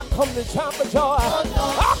come to shout for joy.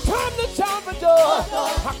 I come to shout for joy.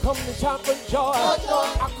 I come to shout for joy.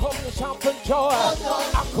 I come to shout for joy.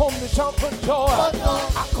 I come to shout for joy.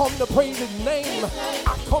 I come to praise his name.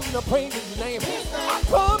 I come to praise his name. I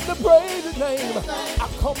come to praise his name. I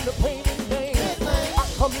come to praise his name. I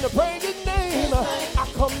come to praise his name. I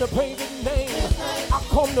come to praise his name. I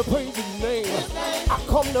come to praise his name. I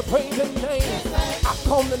come to praise his name. I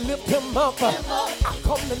come to lift him up. I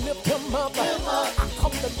come to lift him up. I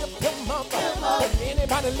come to lift him up. Can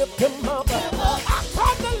anybody lift him up? I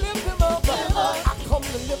come to lift him up. I come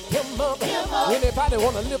to lift him up. Anybody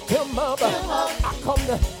want to lift him up? I come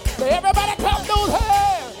to. Everybody clap those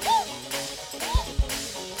hands.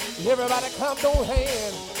 Everybody clap those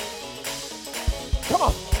hands. Come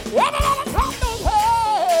on. Everybody clap those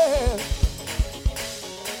hands.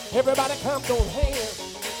 Everybody clap those hands.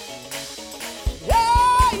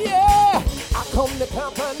 Yeah, yeah. I come to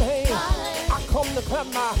clap my hands. I come to clap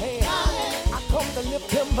my hands. I come to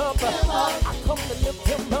lift him up. I come to lift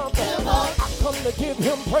him up. I come to give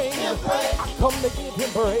him praise. I come to give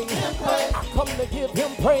him praise. I come to give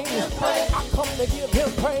him praise. I come to give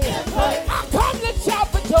him praise. I come to shout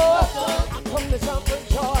for joy. I come to shout for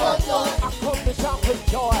joy. I come to shout for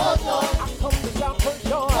joy. I come to shout for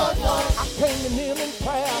joy. I came to kneel in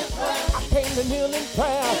prayer. I came to kneel in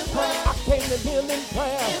prayer. I came to kneel in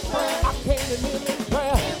prayer. I came to kneel in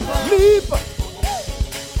prayer. Leap,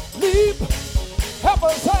 leap, help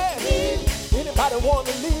us say. Anybody want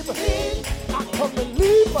to leap? I come to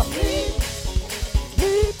leap, leap,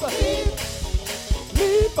 leap,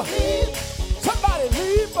 leap. Somebody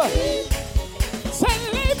leap, say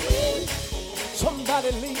leap.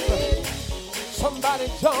 Somebody leap, somebody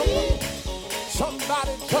jump,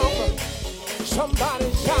 somebody jump,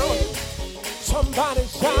 somebody shout, somebody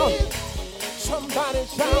shout, somebody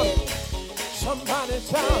shout, somebody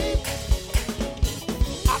shout.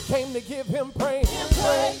 I came to give him praise.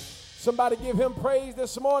 Somebody give him praise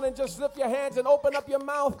this morning. Just lift your hands and open up your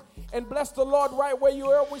mouth and bless the Lord right where you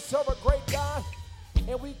are. We serve a great God,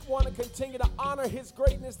 and we want to continue to honor his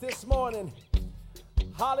greatness this morning.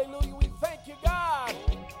 Hallelujah. We thank you, God.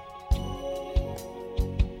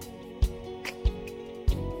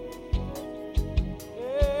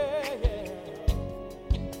 Yeah, yeah.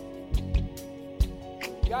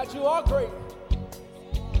 God, you are great,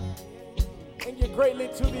 and you're greatly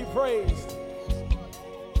to be praised.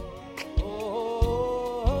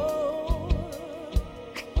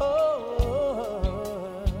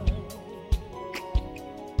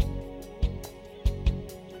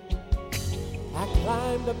 I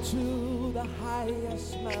climbed up to the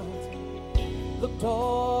highest mountain, looked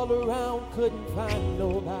all around, couldn't find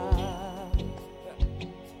nobody.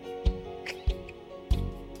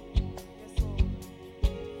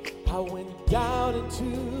 I went down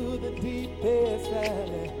into the deepest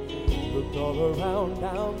valley, looked all around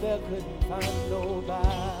down there, couldn't find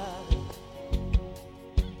nobody.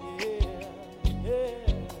 Yeah, yeah.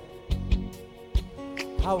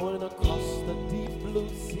 I went across the deep blue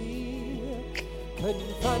sea,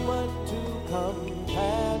 couldn't find one to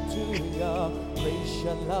compare to your grace,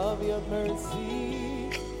 your love, your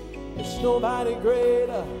mercy. There's nobody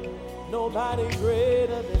greater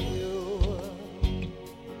than you.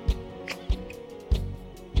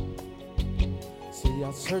 See,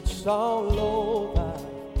 I searched all over,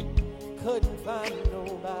 couldn't find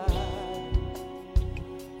nobody.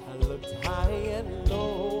 I looked high and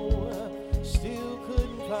low, still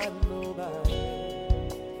couldn't find nobody.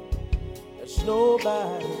 There's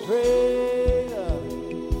nobody greater.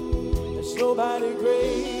 There's nobody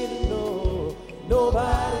greater, no.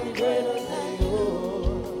 Nobody greater than you.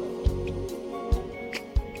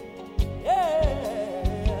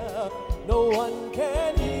 Yeah. No one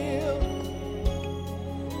can heal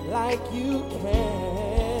like you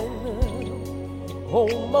can. Oh,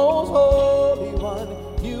 most holy one,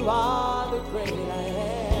 you are the great I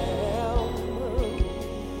am.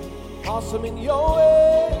 Awesome in your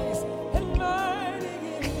ways and mighty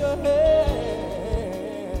in your hand.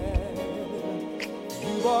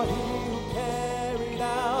 You are he who carried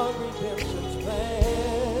out redemption's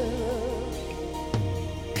plan.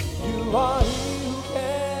 You are he who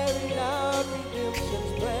carried out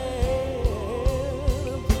redemption's plan.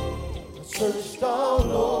 I searched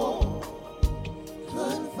all over,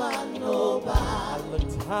 couldn't find nobody. I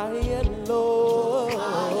looked high and low,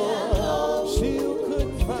 still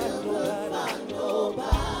couldn't find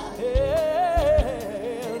nobody.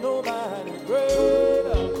 Yeah, nobody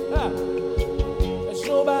greater. There's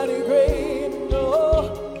nobody greater, no.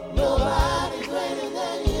 Nobody greater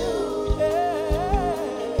than you. Yeah.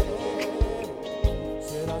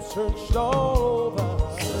 Said I searched all over,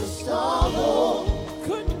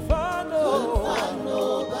 couldn't find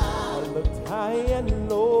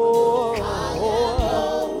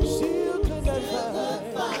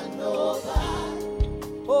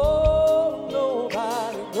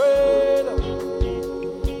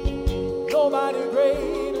nobody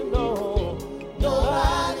greater, no.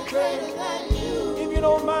 Nobody greater than you. If you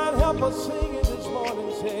don't mind, help us sing it this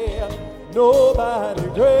morning. Say, nobody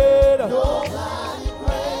greater. Nobody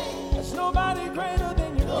greater. There's nobody greater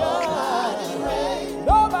than you, God.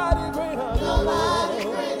 Nobody greater. Nobody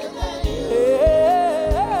greater than you.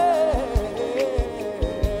 Yeah.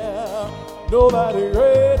 Nobody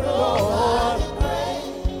greater, Lord.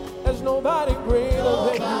 There's nobody greater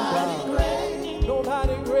than you, God.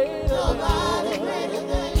 Nobody greater than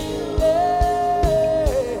you.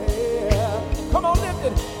 Yeah. Come on, lift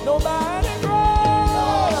it. Nobody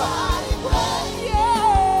greater.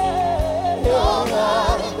 Yeah.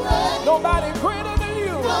 Nobody greater than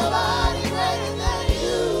you. Nobody greater than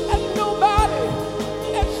you. And nobody.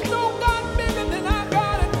 There's no God bigger than our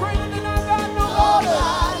God and greater than our God. Nobody.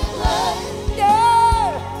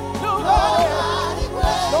 Yeah.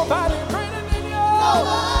 Nobody greater than you.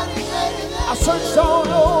 Nobody greater than you. I searched all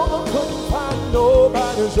over, couldn't find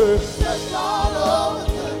nobody. Searched all over,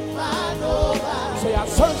 couldn't find nobody. Say, I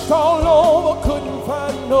searched all over, couldn't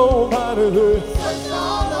find nobody. Searched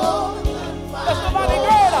all over, couldn't find there's nobody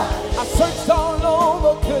greater. I searched all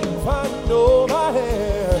over, couldn't find nobody.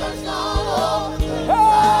 Searched all over, couldn't find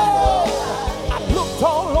nobody. I looked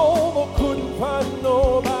all over, couldn't find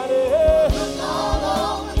nobody. Looked all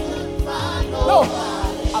over, couldn't find nobody. No.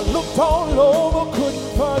 I looked all over,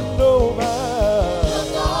 couldn't find nobody.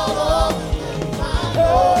 Looked all over, couldn't find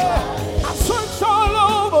nobody. I searched all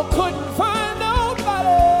over, couldn't find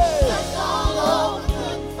nobody. Searched all over,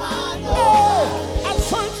 couldn't find nobody. I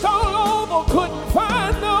searched all over, couldn't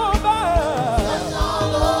find nobody. Searched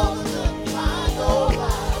all over, couldn't find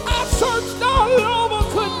nobody. I searched all over,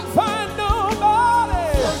 couldn't find nobody.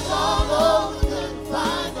 Searched all over, couldn't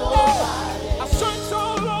find nobody. I searched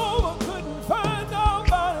all over, couldn't find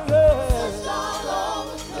nobody.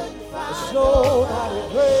 Nobody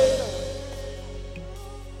greater.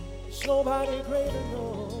 There's nobody greater, no.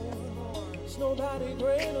 There's nobody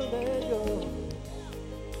greater than you.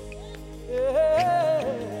 Yeah.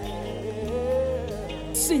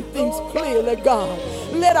 See things clearly, God.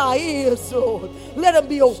 Let our ears, Lord, let them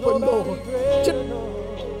be open, Lord. There's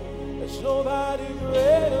nobody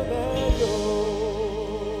greater than you.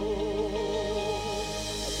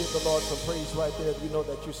 I give the Lord some praise right there if you know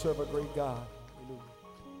that you serve a great God.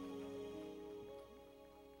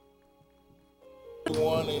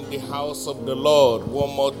 Everyone in the house of the Lord,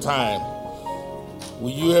 one more time.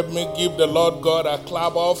 Will you help me give the Lord God a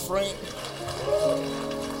clap offering?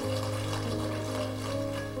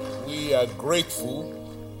 We are grateful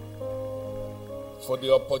for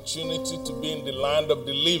the opportunity to be in the land of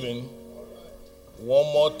the living one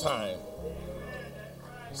more time.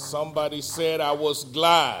 Somebody said, I was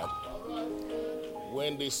glad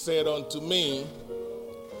when they said unto me,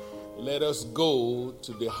 let us go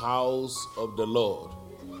to the house of the Lord.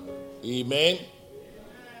 Amen.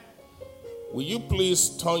 Will you please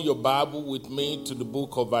turn your Bible with me to the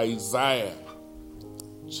book of Isaiah,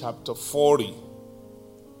 chapter 40,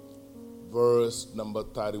 verse number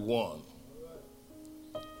 31.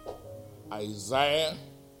 Isaiah,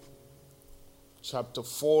 chapter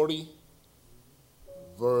 40,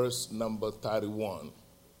 verse number 31.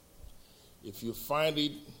 If you find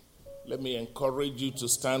it, let me encourage you to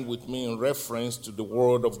stand with me in reference to the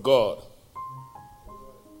Word of God.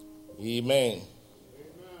 Amen.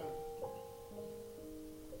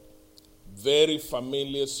 Very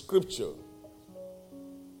familiar scripture.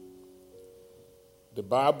 The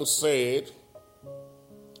Bible said,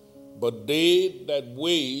 but they that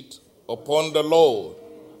wait upon the Lord,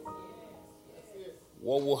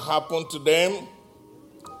 what will happen to them?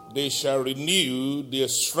 They shall renew their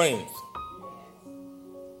strength.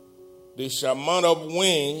 They shall mount up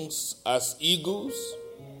wings as eagles.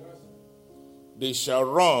 They shall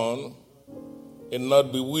run and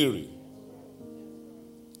not be weary.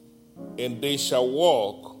 And they shall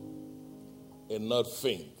walk and not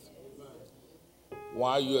faint.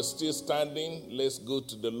 While you are still standing, let's go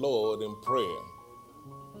to the Lord in prayer.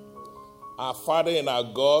 Our Father and our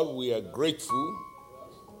God, we are grateful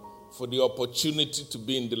for the opportunity to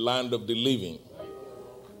be in the land of the living.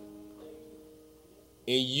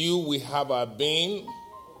 In you we have our being.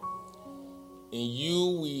 In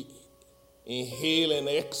you we inhale and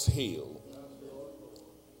exhale.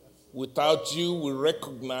 Without you, we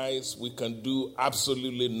recognize we can do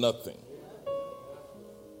absolutely nothing.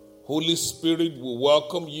 Holy Spirit, we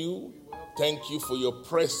welcome you. Thank you for your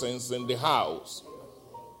presence in the house.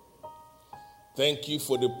 Thank you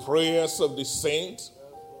for the prayers of the saints.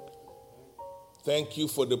 Thank you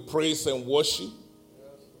for the praise and worship.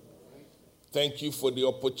 Thank you for the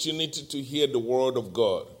opportunity to hear the word of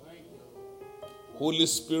God. Holy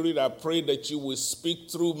Spirit, I pray that you will speak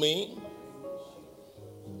through me.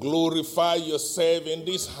 Glorify yourself in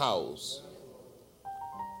this house.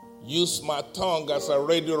 Use my tongue as a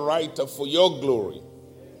radio writer for your glory.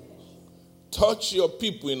 Touch your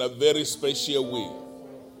people in a very special way.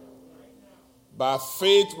 By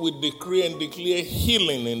faith, we decree and declare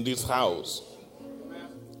healing in this house.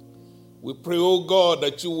 We pray, oh God,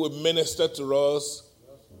 that you will minister to us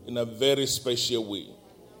in a very special way.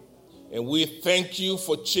 And we thank you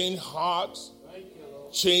for changed hearts,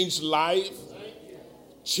 changed life,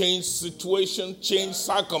 changed situation, changed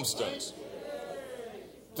circumstance.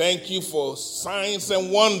 Thank you for signs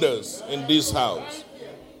and wonders in this house.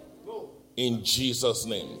 In Jesus'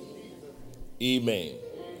 name, amen.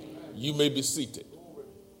 You may be seated.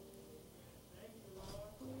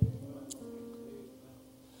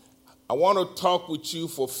 I want to talk with you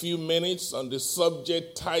for a few minutes on the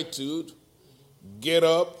subject titled, Get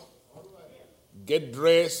Up, Get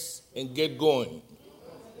Dressed, and Get Going.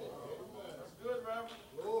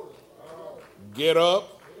 Get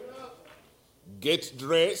up, get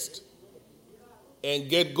dressed, and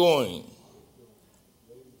get going.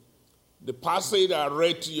 The passage I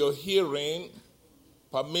read to your hearing,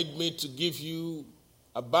 permit me to give you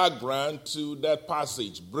a background to that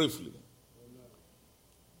passage briefly.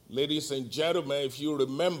 Ladies and gentlemen, if you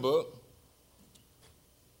remember,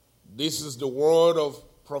 this is the word of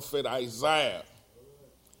Prophet Isaiah,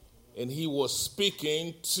 and he was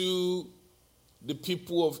speaking to the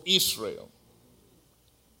people of Israel.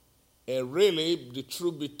 And really, the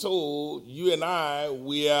truth be told, you and I,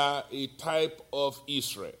 we are a type of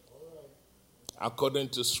Israel, according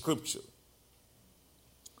to Scripture.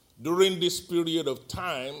 During this period of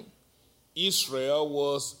time, Israel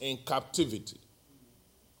was in captivity.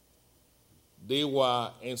 They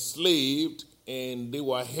were enslaved and they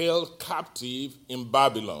were held captive in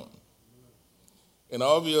Babylon. And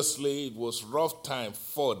obviously, it was a rough time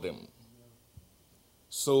for them.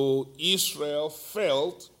 So Israel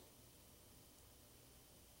felt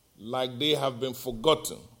like they have been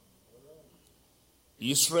forgotten.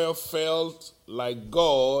 Israel felt like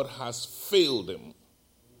God has failed them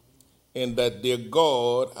and that their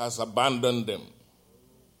God has abandoned them.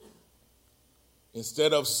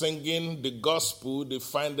 Instead of singing the gospel, they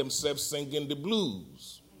find themselves singing the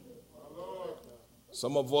blues.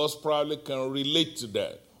 Some of us probably can relate to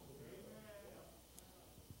that.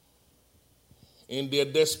 In their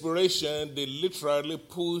desperation, they literally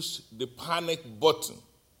pushed the panic button.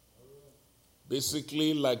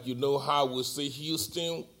 Basically, like you know how we say,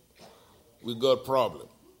 Houston, we got a problem.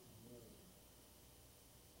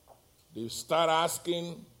 They start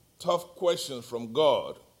asking tough questions from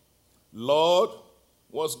God. Lord,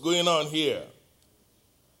 what's going on here?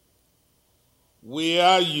 Where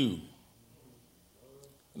are you?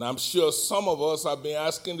 And I'm sure some of us have been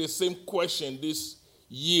asking the same question this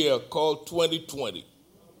year called 2020.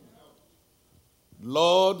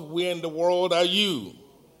 Lord, where in the world are you?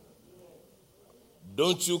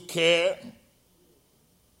 Don't you care?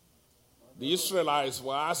 The Israelites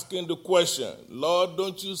were asking the question, Lord,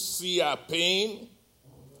 don't you see our pain?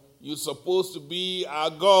 You're supposed to be our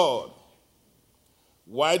God.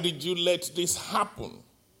 Why did you let this happen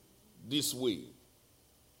this way?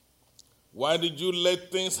 Why did you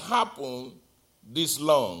let things happen this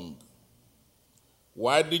long?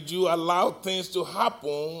 Why did you allow things to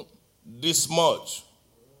happen this much?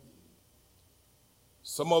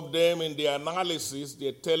 Some of them in their analysis,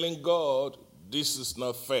 they're telling God, this is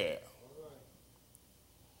not fair.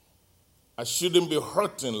 I shouldn't be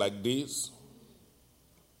hurting like this.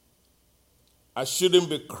 I shouldn't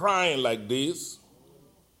be crying like this.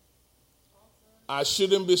 I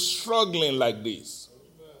shouldn't be struggling like this.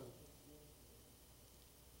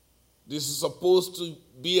 This is supposed to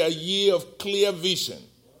be a year of clear vision.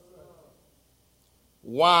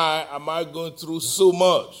 Why am I going through so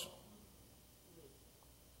much?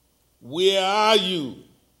 Where are you?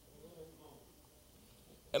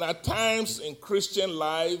 And at times in Christian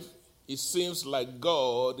life, it seems like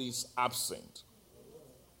God is absent.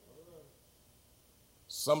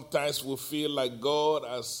 Sometimes we feel like God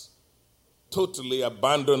has totally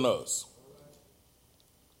abandoned us.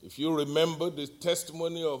 If you remember the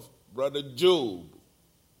testimony of Brother Job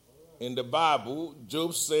in the Bible,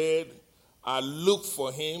 Job said, I looked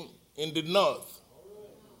for him in the north.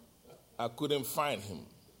 I couldn't find him.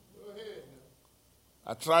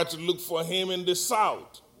 I tried to look for him in the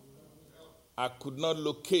south. I could not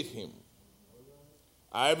locate him.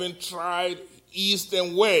 I even tried east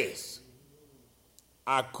and west.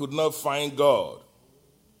 I could not find God.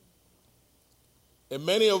 And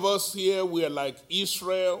many of us here, we are like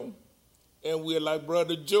Israel, and we are like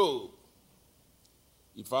Brother Job.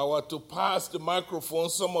 If I were to pass the microphone,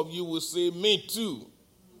 some of you will say, me too.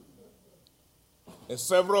 And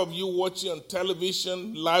several of you watching on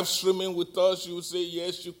television, live streaming with us, you will say,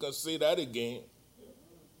 yes, you can say that again.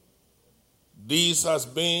 This has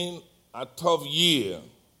been a tough year.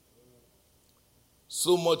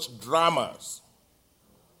 So much dramas.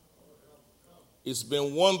 It's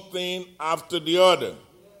been one thing after the other.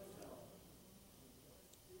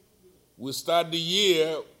 We start the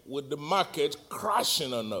year with the market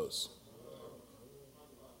crashing on us.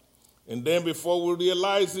 And then before we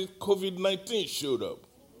realized it, COVID-19 showed up.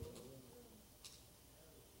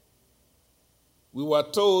 We were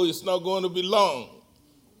told it's not going to be long.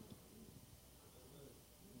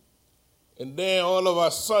 And then all of a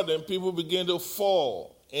sudden, people began to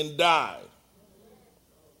fall and die.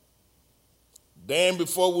 Then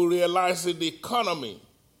before we realized it, the economy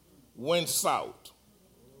went south.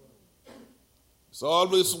 It's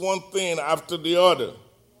always one thing after the other.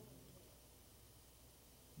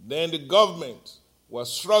 Then the government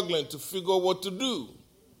was struggling to figure out what to do.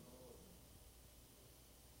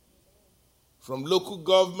 From local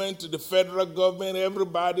government to the federal government,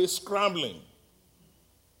 everybody's scrambling.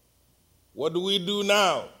 What do we do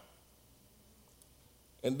now?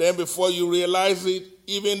 And then before you realize it,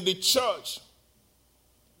 even the church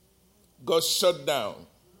got shut down.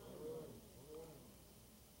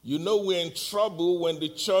 You know we're in trouble when the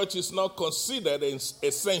church is not considered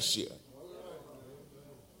essential.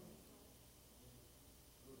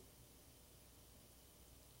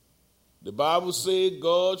 The Bible says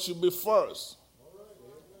God should be first.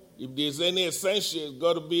 If there's any essential, it's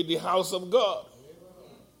got to be the house of God.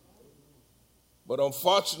 But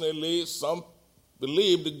unfortunately, some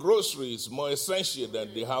believe the grocery is more essential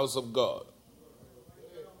than the house of God.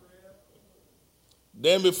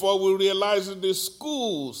 Then before we realized it, the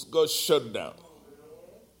schools got shut down.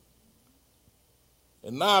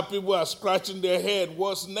 And now people are scratching their head,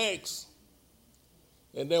 what's next?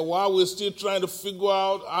 And then while we're still trying to figure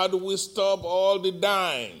out how do we stop all the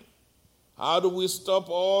dying, how do we stop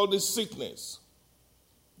all the sickness,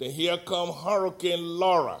 then here come Hurricane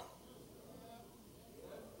Laura.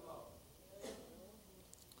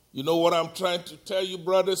 You know what I'm trying to tell you,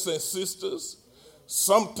 brothers and sisters?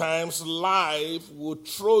 Sometimes life will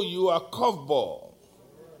throw you a curveball.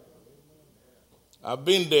 I've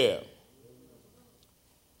been there.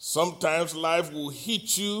 Sometimes life will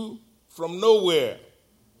hit you from nowhere.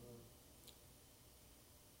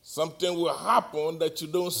 Something will happen that you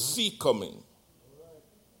don't see coming.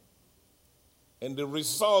 And the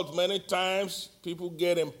result, many times, people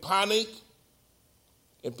get in panic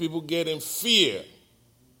and people get in fear.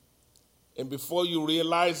 And before you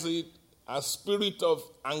realize it, a spirit of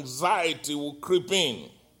anxiety will creep in.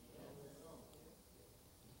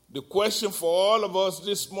 The question for all of us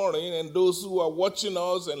this morning, and those who are watching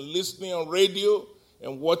us and listening on radio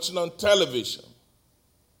and watching on television,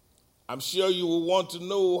 I'm sure you will want to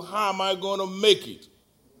know, how am I going to make it?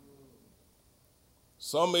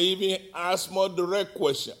 Some may even ask more direct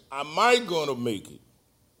question, am I going to make it?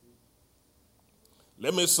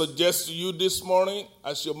 Let me suggest to you this morning,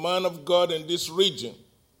 as your man of God in this region,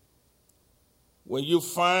 when you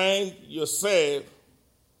find yourself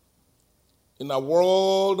in a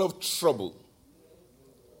world of trouble,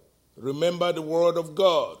 remember the word of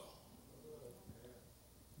God.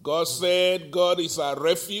 God said God is our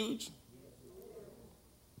refuge,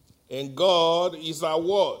 and God is our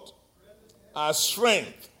what? Our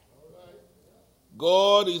strength.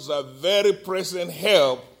 God is a very present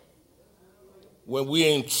help when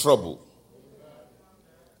we're in trouble.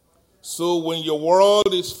 So when your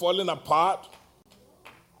world is falling apart,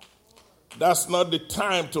 that's not the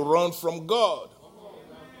time to run from God.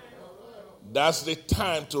 That's the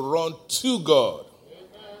time to run to God.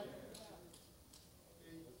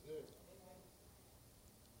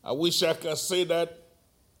 I wish I could say that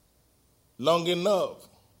long enough.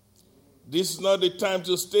 This is not the time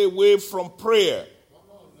to stay away from prayer.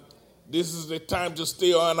 This is the time to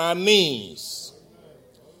stay on our knees.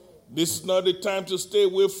 This is not the time to stay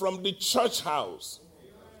away from the church house.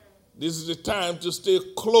 This is the time to stay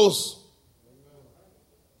close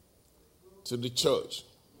to the church.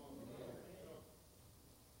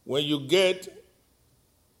 When you get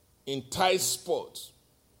in tight spots,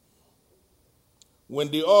 when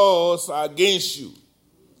the odds are against you,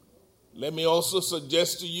 let me also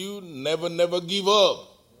suggest to you, never give up.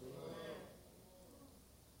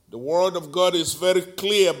 The Word of God is very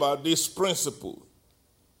clear about this principle.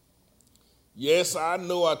 Yes, I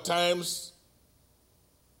know at times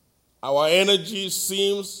our energy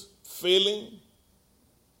seems failing.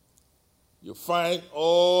 You find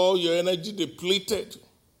all your energy depleted.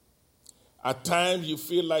 At times you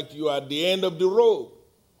feel like you are at the end of the road.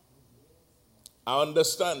 I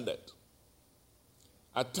understand that.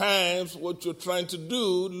 At times what you're trying to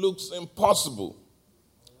do looks impossible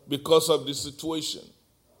because of the situation.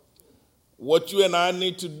 What you and I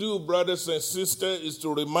need to do, brothers and sisters, is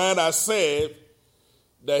to remind ourselves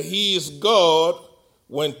that He is God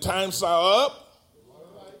when times are up,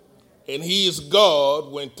 and He is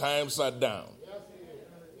God when times are down.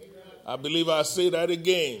 I believe I'll say that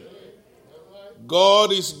again.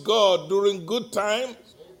 God is God during good times,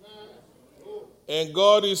 and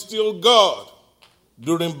God is still God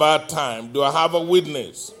during bad times. Do I have a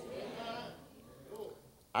witness?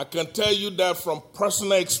 I can tell you that from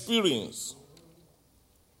personal experience.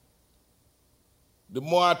 The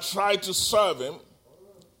more I try to serve Him,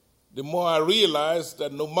 the more I realize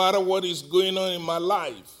that no matter what is going on in my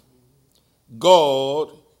life,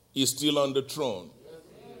 God is still on the throne.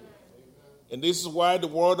 And this is why the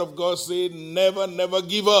Word of God said, never, never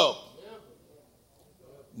give up.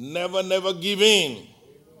 Never, never give in.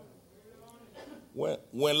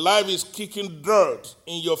 When life is kicking dirt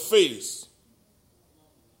in your face,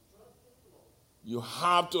 you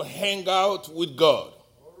have to hang out with God.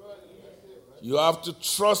 You have to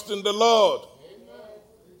trust in the Lord.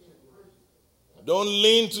 Don't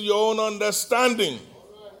lean to your own understanding.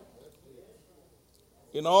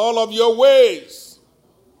 In all of your ways,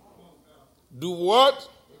 do what?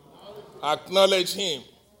 Acknowledge Him.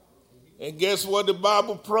 And guess what the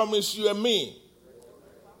Bible promised you and me?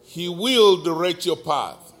 He will direct your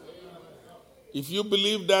path. If you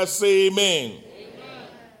believe that, say amen.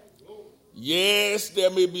 Yes, there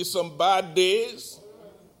may be some bad days.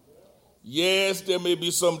 Yes, there may be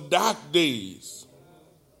some dark days.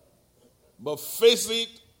 But face it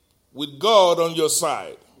with God on your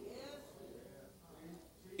side.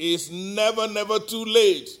 It's never, never too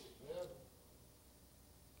late.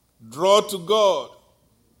 Draw to God.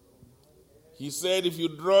 He said if you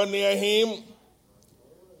draw near Him,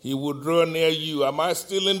 He will draw near you. Am I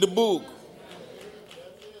still in the book?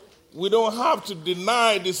 We don't have to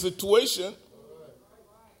deny the situation.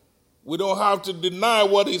 We don't have to deny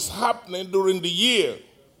what is happening during the year.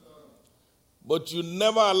 But you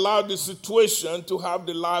never allow the situation to have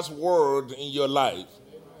the last word in your life.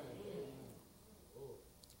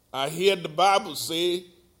 I hear the Bible say,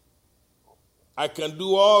 I can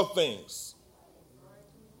do all things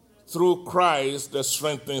through Christ that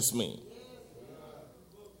strengthens me.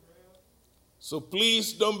 So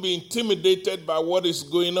please don't be intimidated by what is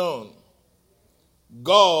going on.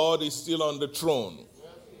 God is still on the throne.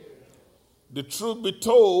 The truth be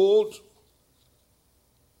told,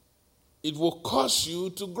 it will cause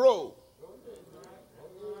you to grow.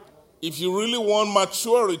 If you really want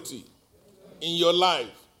maturity in your life,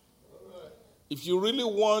 if you really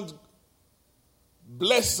want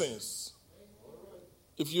blessings,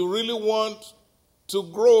 if you really want to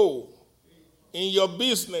grow in your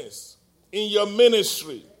business, in your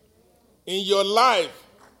ministry, in your life,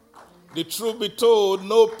 the truth be told,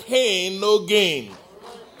 no pain, no gain.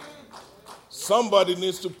 Somebody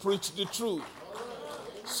needs to preach the truth.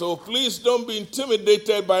 So please don't be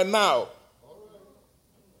intimidated by now.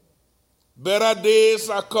 Better days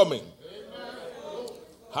are coming.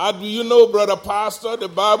 How do you know, brother pastor? The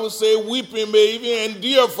Bible says weeping may even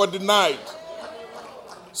endure for the night.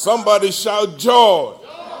 Somebody shout joy.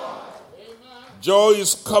 Joy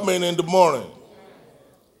is coming in the morning.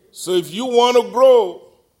 So if you want to grow,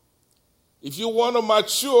 if you want to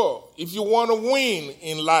mature, if you want to win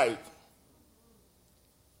in life,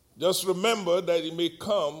 just remember that it may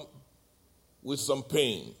come with some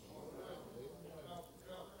pain.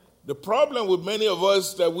 The problem with many of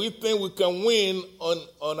us is that we think we can win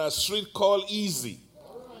on a street called easy.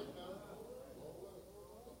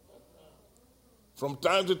 From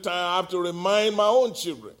time to time, I have to remind my own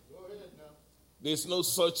children, there's no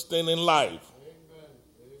such thing in life.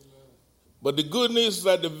 But the good news is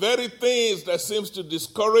that the very things that seems to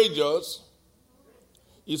discourage us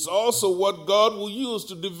is also what God will use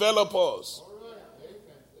to develop us.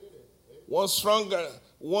 One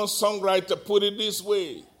songwriter put it this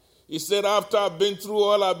way. He said, after I've been through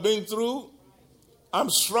all I've been through, I'm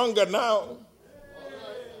stronger now.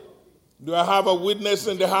 Do I have a witness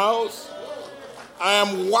in the house? I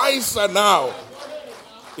am wiser now.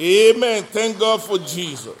 Amen. Thank God for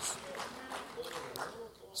Jesus.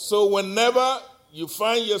 So whenever you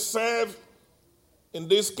find yourself in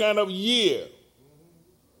this kind of year,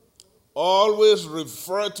 always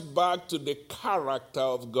revert back to the character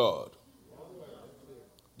of God.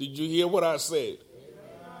 Did you hear what I said?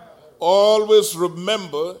 Always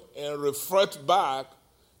remember and revert back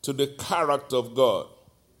to the character of God.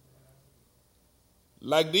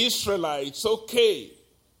 Like the Israelites, it's okay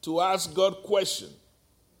to ask God questions,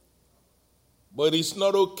 but it's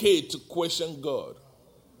not okay to question God.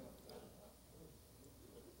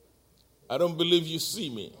 I don't believe you see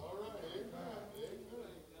me.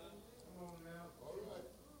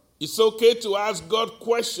 It's okay to ask God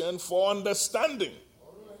questions for understanding.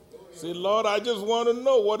 Say, Lord, I just want to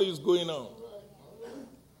know what is going on.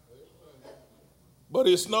 But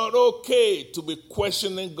it's not okay to be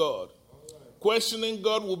questioning God. Questioning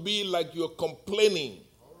God will be like you're complaining.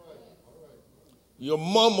 You're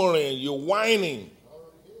murmuring, you're whining.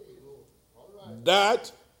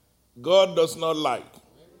 That God does not like.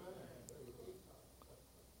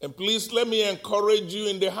 And please let me encourage you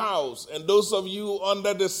in the house and those of you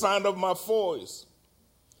under the sound of my voice.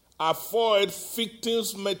 Avoid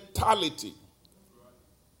victim's mentality.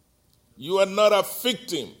 You are not a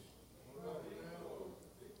victim.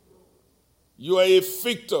 You are a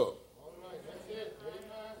victor.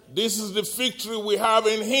 This is the victory we have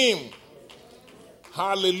in Him.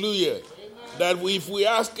 Hallelujah. That if we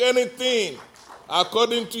ask anything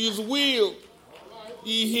according to His will,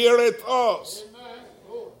 He heareth us.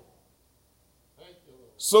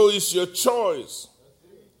 So it's your choice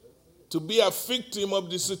to be a victim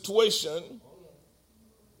of the situation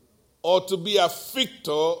or to be a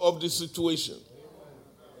victor of the situation.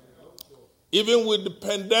 Even with the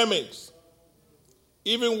pandemics,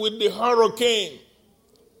 even with the hurricane,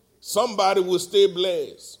 somebody will stay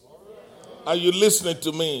blessed. Are you listening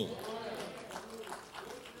to me?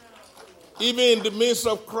 Even in the midst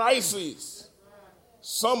of crisis,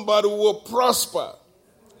 somebody will prosper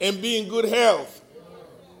and be in good health.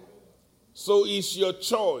 So it's your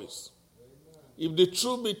choice. If the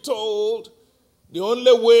truth be told, the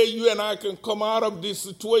only way you and I can come out of this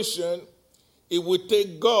situation, it will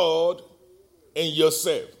take God and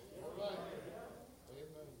yourself.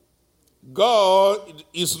 God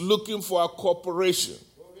is looking for a cooperation.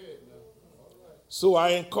 So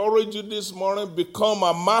I encourage you this morning, become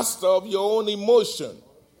a master of your own emotion.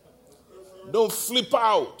 Don't flip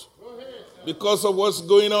out because of what's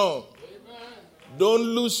going on. Don't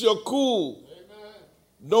lose your cool.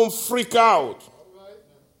 Don't freak out.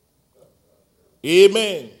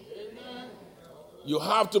 Amen. You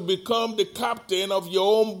have to become the captain of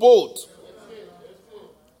your own boat.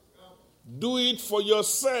 Do it for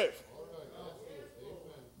yourself.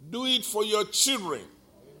 Do it for your children.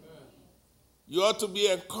 You ought to be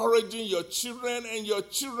encouraging your children and your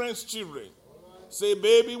children's children. Say,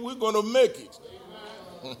 baby, we're going to make it.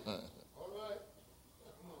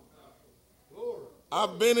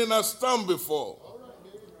 I've been in a storm before.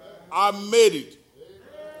 I made it.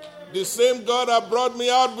 The same God that brought me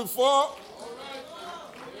out before,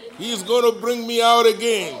 He's going to bring me out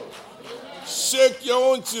again. Shake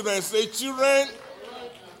your own children. Say, children,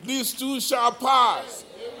 these too shall pass.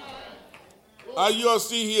 Are you all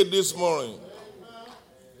still here this morning?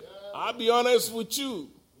 I'll be honest with you.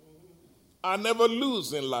 I never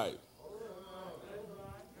lose in life.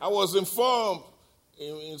 I was informed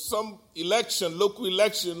in some election, local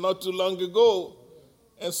election, not too long ago,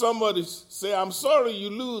 and somebody said, I'm sorry you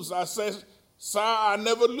lose. I said, sir, I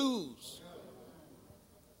never lose.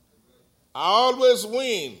 I always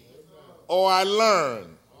win, or I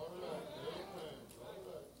learn.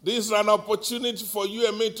 This is an opportunity for you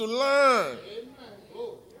and me to learn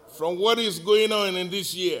from what is going on in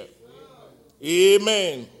this year.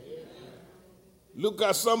 Amen. Look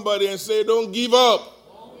at somebody and say, don't give up.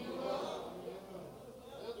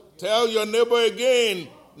 Tell your neighbor again,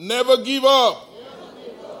 never give up.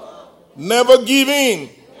 Never give in.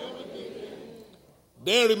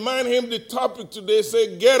 Then remind him the topic today.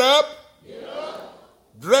 Say, get up,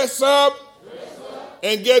 dress up,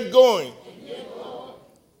 and get going.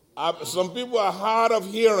 Some people are hard of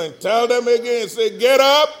hearing. Tell them again. Say, get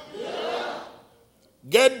up,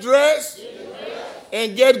 get dressed,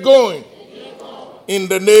 and get going. In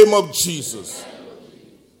the name of Jesus.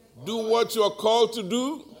 Do what you are called to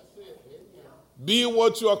do. Be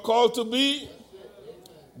what you are called to be.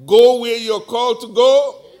 Go where you're called to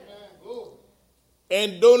go.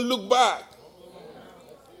 And don't look back.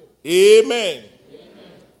 Amen.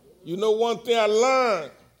 You know one thing I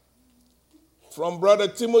learned from Brother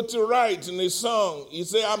Timothy Wright in his song. He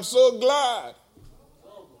said, I'm so glad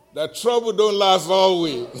that trouble don't last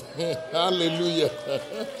always. Hallelujah.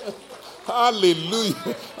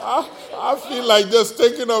 Hallelujah. I feel like just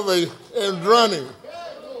taking off and running.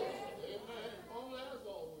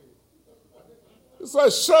 It's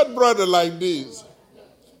a short brother like this.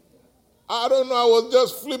 I don't know, I was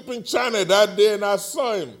just flipping channel that day and I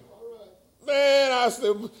saw him. Man, I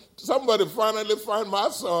said, somebody finally find my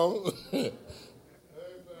song.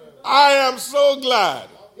 I am so glad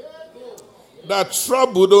that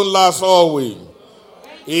trouble don't last always.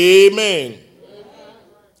 Amen.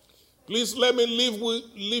 Please let me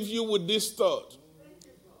leave you with this thought.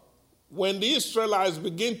 When the Israelites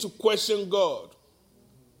begin to question God,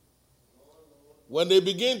 when they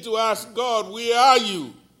begin to ask God, where are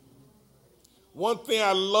you? One thing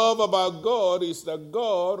I love about God is that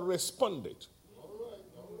God responded.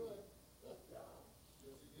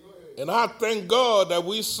 And I thank God that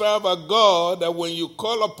we serve a God that when you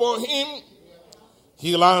call upon him,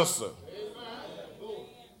 he'll answer.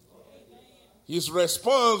 His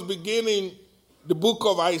response beginning the book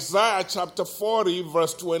of Isaiah chapter 40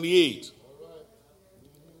 verse 28.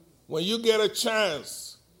 When you get a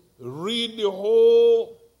chance, read the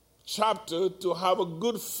whole chapter to have a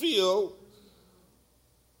good feel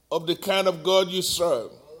of the kind of God you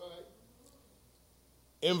serve.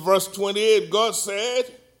 In verse 28, God said,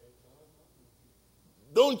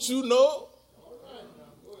 don't you know?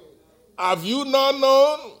 Have you not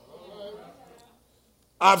known?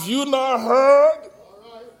 Have you not heard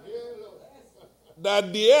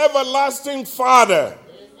that the everlasting Father,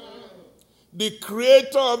 the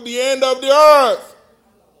creator of the end of the earth,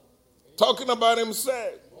 talking about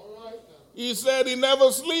himself, he said he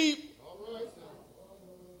never sleeps,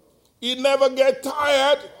 he never get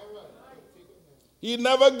tired, he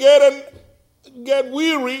never get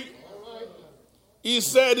weary. He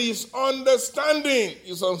said his understanding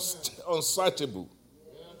is unsearchable.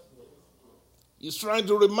 He's trying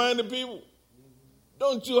to remind the people,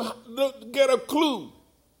 don't get a clue?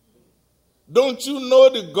 Don't you know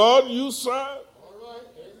the God you serve?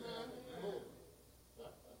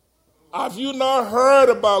 Have you not heard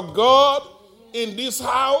about God in this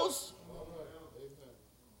house?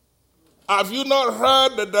 Have you not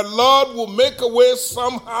heard that the Lord will make a way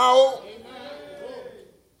somehow?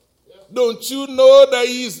 Don't you know that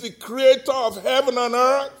he is the creator of heaven and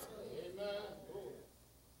earth?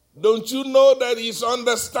 Don't you know that his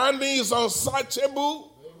understanding is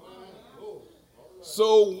unsearchable?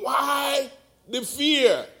 So why the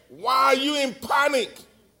fear? Why are you in panic?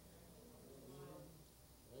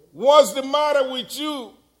 What's the matter with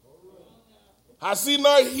you? Has he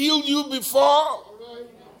not healed you before?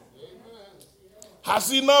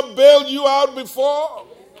 Has he not bailed you out before?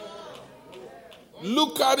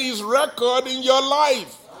 Look at his record in your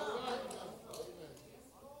life.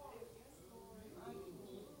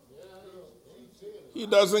 He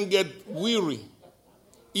doesn't get weary.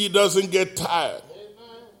 He doesn't get tired.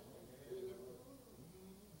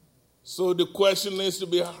 So the question needs to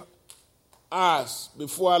be asked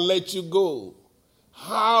before I let you go.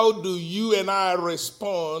 How do you and I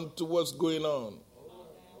respond to what's going on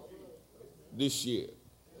this year?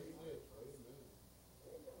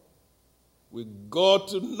 We got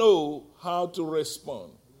to know how to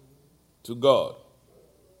respond to God.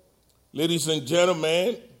 Ladies and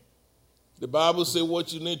gentlemen, the Bible says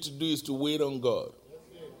what you need to do is to wait on God.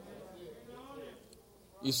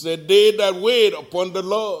 He said, they that wait upon the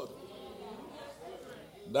Lord.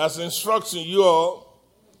 That's instruction, you all.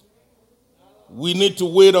 We need to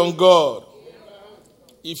wait on God.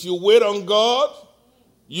 If you wait on God,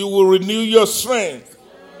 you will renew your strength.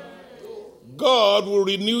 God will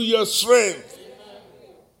renew your strength.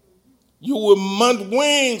 You will mount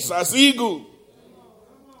wings as eagle.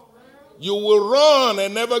 You will run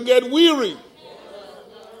and never get weary.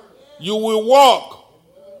 You will walk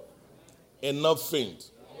and not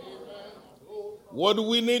faint. What do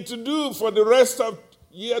we need to do for the rest of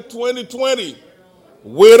year 2020?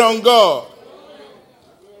 Wait on God.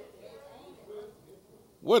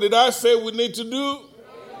 What did I say we need to do?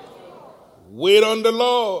 Wait on the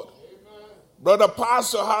Lord. Brother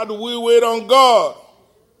Pastor, how do we wait on God?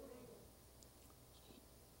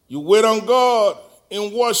 You wait on God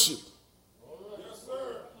in worship. Yes,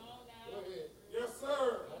 sir. Yes,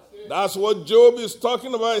 sir. That's what Job is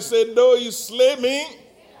talking about. He said, though he slay me,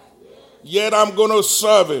 yet I'm going to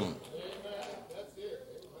serve him.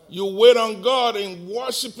 You wait on God in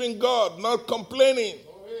worshiping God, not complaining,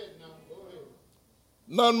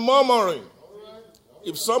 not murmuring.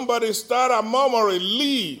 If somebody start murmuring,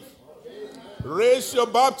 leave. Raise your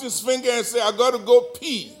Baptist finger and say, I got to go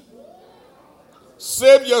pee.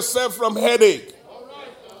 Save yourself from headache.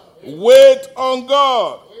 Wait on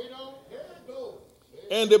God.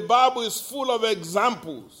 And the Bible is full of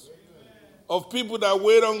examples of people that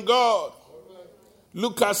wait on God.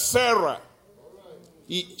 Look at Sarah.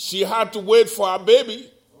 She had to wait for her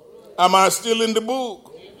baby. Am I still in the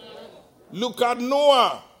book? Look at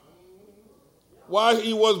Noah. While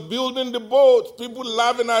he was building the boat, people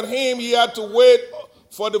laughing at him, he had to wait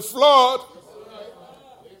for the flood.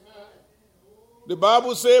 The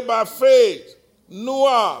Bible says by faith,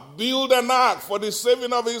 Noah built an ark for the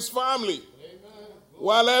saving of his family.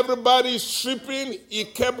 While everybody is sleeping, he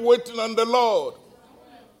kept waiting on the Lord.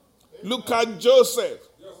 Look at Joseph.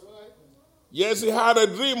 Yes, he had a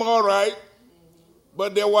dream, all right,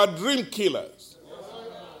 but there were dream killers.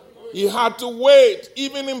 He had to wait,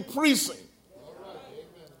 even in prison,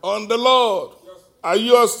 on the Lord. Are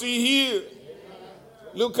you all still here?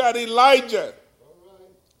 Look at Elijah.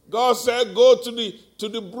 God said, go to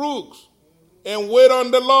the brooks and wait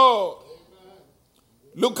on the Lord.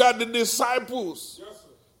 Look at the disciples.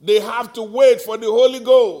 They have to wait for the Holy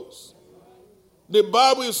Ghost. The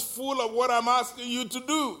Bible is full of what I'm asking you to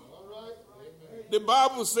do. The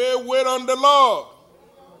Bible says, wait on the Lord.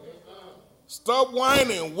 Stop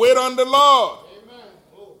whining, wait on the Lord.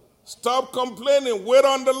 Stop complaining, wait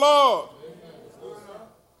on the Lord.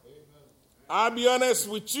 I'll be honest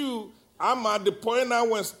with you, I'm at the point now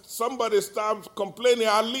when somebody starts complaining,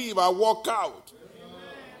 I leave, I walk out.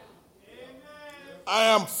 I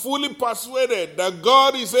am fully persuaded that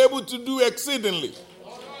God is able to do exceedingly,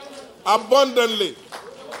 abundantly,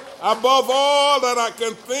 above all that I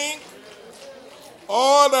can think,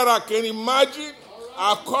 all that I can imagine,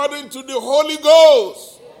 according to the Holy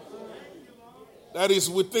Ghost that is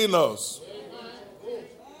within us.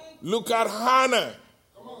 Look at Hannah.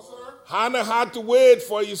 Hannah had to wait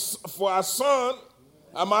for her son.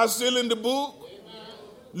 Am I still in the book?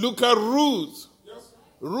 Look at Ruth.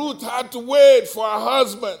 Ruth had to wait for her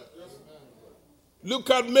husband. Look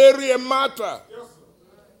at Mary and Martha.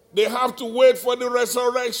 They have to wait for the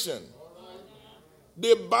resurrection.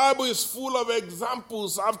 The Bible is full of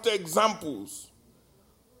examples after examples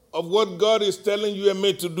of what God is telling you and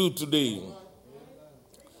me to do today.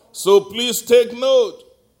 So please take note.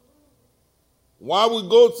 While we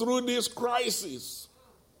go through this crisis,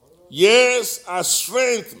 yes, our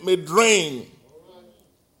strength may drain.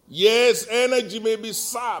 Yes, energy may be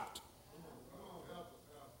sapped.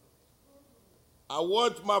 I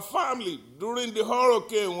watched my family during the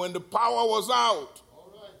hurricane when the power was out.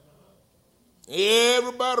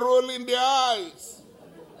 Everybody rolling their eyes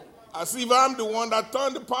as if I'm the one that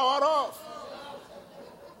turned the power off.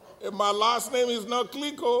 And my last name is not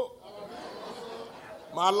Clico.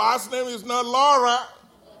 My last name is not Laura.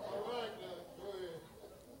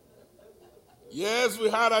 Yes, we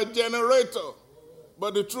had a generator.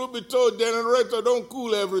 But the truth be told, generator don't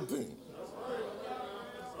cool everything.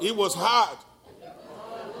 It was hot.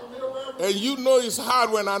 And you know it's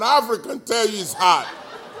hot when an African tell you it's hot.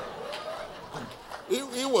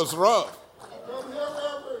 It was rough.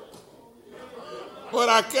 But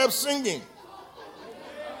I kept singing.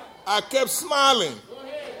 I kept smiling.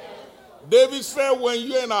 David said, when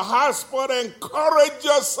you're in a hot spot, encourage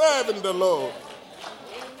yourself in the Lord.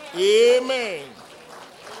 Amen.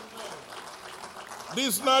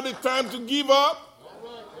 This is not the time to give up.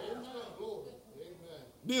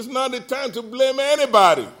 This is not the time to blame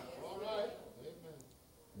anybody.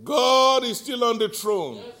 God is still on the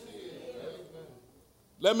throne.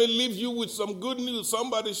 Let me leave you with some good news.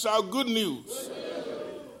 Somebody shout good news.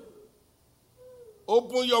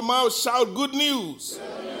 Open your mouth, shout good news.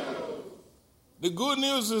 The good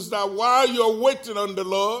news is that while you're waiting on the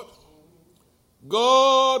Lord,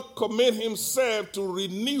 God commit himself to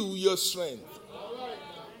renew your strength.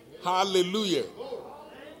 Hallelujah.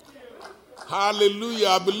 Hallelujah.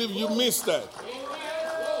 I believe you missed that.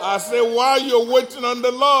 I said, while you're waiting on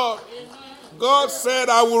the Lord, God said,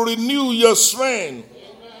 I will renew your strength.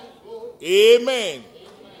 Amen.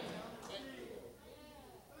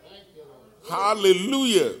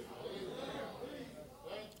 Hallelujah.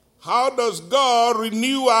 How does God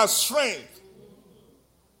renew our strength?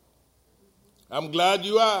 I'm glad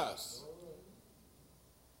you asked.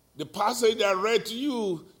 The passage I read to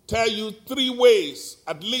you tell you 3 ways,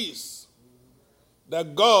 at least,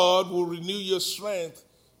 that God will renew your strength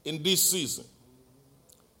in this season.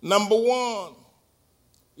 Number 1,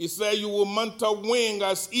 he said you will mount up wings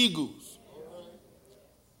as eagles.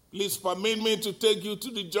 Please permit me to take you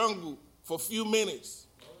to the jungle for a few minutes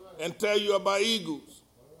and tell you about eagles.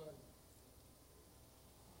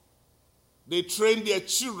 They train their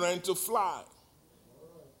children to fly.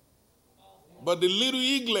 But the little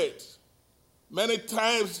eaglet, many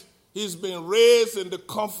times he's been raised in the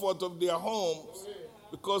comfort of their homes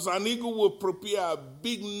because an eagle will prepare a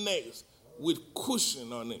big nest with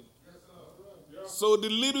cushion on it. So the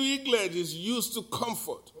little eaglet is used to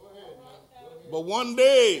comfort. But one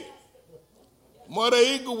day, Mother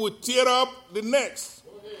Eagle will tear up the nest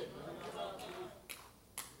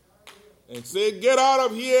and say, get out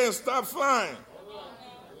of here and stop flying.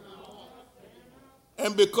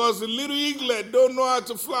 And because the little eaglet don't know how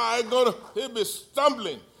to fly, he'll be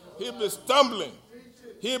stumbling. He'll be stumbling.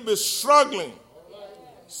 He'll be struggling.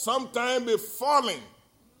 Sometimes be falling.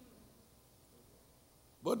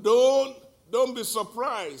 But don't be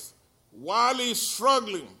surprised. While he's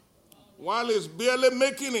struggling, while he's barely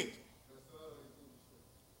making it.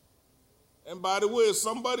 And by the way,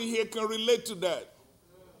 somebody here can relate to that.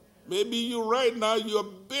 Maybe you right now, you're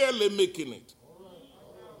barely making it.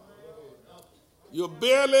 You're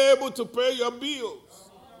barely able to pay your bills.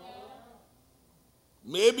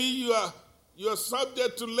 Maybe you're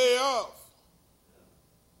subject to layoff.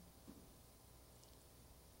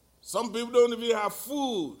 Some people don't even have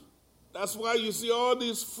food. That's why you see all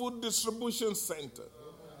these food distribution centers.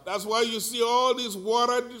 That's why you see all these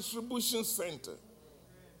water distribution centers.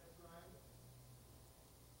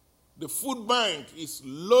 The food bank is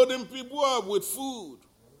loading people up with food.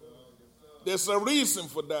 There's a reason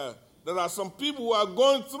for that. There are some people who are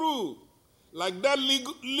going through, like that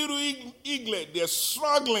little eaglet, they're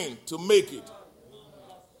struggling to make it.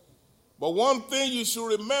 But one thing you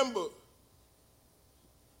should remember,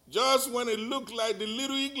 just when it looked like the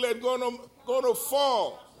little eaglet gonna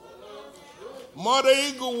fall, Mother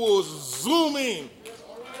Eagle will zoom in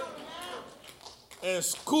and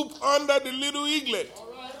scoop under the little eaglet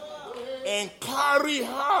and carry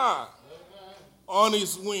her on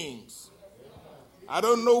his wings. I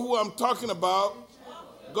don't know who I'm talking about.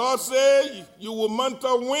 God said you will mount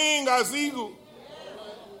a wing as eagle.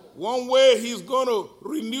 One way he's going to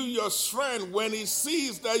renew your strength when he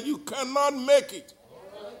sees that you cannot make it.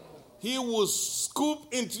 He will scoop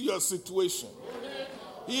into your situation.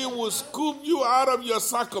 He will scoop you out of your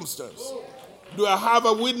circumstance. Do I have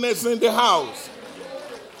a witness in the house?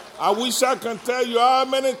 I wish I can tell you how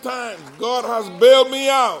many times God has bailed me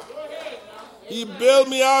out. He bailed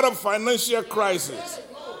me out of financial crisis.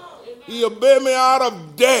 He bailed me out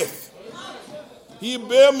of death. He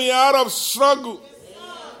bailed me out of struggle.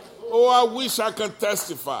 Oh, I wish I could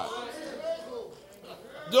testify.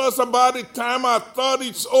 Just about the time I thought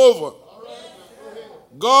it's over,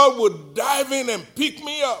 God would dive in and pick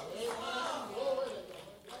me up.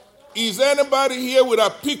 Is anybody here with a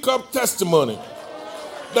pickup testimony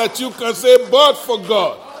that you can say, but for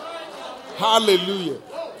God? Hallelujah.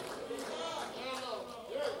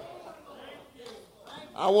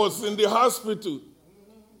 I was in the hospital,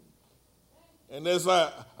 and there's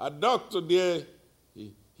a doctor there.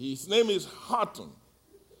 His name is Houghton.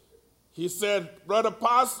 He said, Brother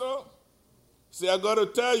Pastor, I got to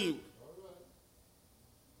tell you,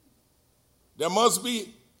 there must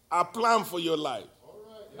be a plan for your life.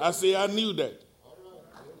 I say, I knew that.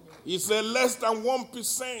 He said, less than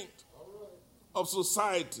 1% of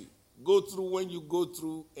society go through when you go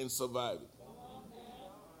through and survive it.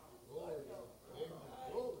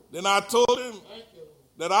 Then I told him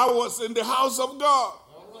that I was in the house of God,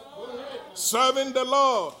 serving the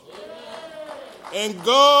Lord. And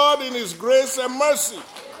God, in his grace and mercy,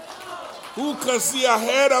 who can see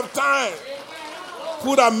ahead of time,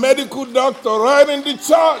 put a medical doctor right in the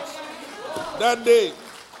church that day.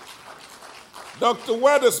 Dr.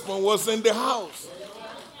 Weatherspoon was in the house.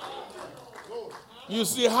 You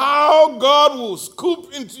see how God will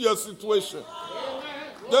scoop into your situation.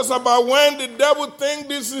 Just about when the devil thinks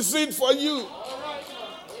this is it for you.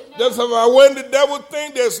 Just about when the devil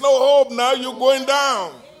thinks there's no hope, now you're going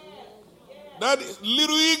down. That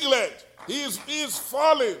little eaglet, he is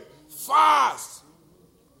falling fast.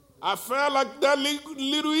 I felt like that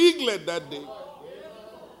little eaglet that day.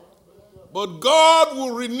 But God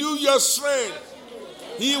will renew your strength.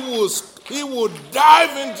 He will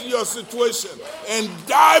dive into your situation and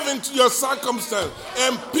dive into your circumstance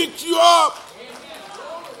and pick you up.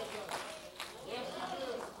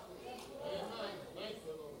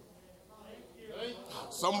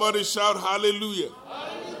 Somebody shout hallelujah.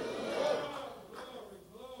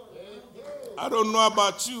 I don't know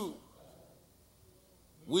about you.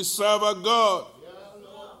 We serve a God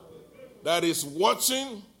that is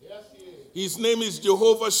watching. His name is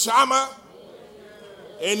Jehovah Shammah.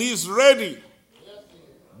 And he's ready.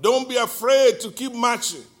 Don't be afraid to keep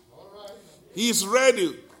marching. He's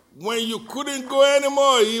ready. When you couldn't go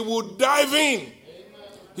anymore, he will dive in.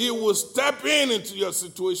 He will step into your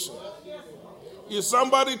situation. If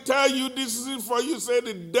somebody tell you this is it for you, say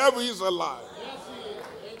the devil is alive.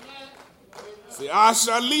 Say, I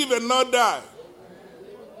shall live and not die.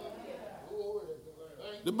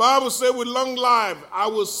 The Bible says with long life, I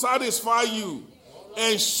will satisfy you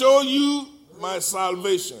and show you my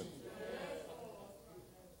salvation.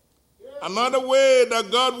 Another way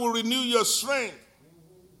that God will renew your strength,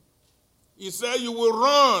 he said you will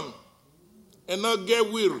run and not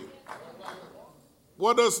get weary.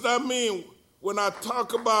 What does that mean? When I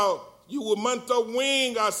talk about you will mount up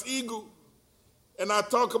wing as eagle, and I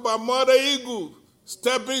talk about mother eagle,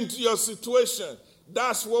 step into your situation.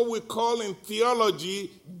 That's what we call in theology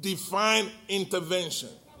divine intervention.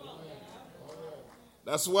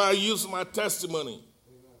 That's why I use my testimony.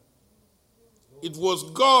 It was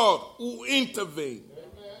God who intervened.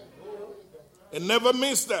 And never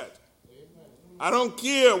miss that. I don't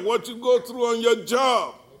care what you go through on your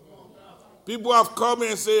job. People have come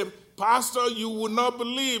and said, Pastor, you will not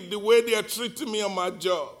believe the way they are treating me on my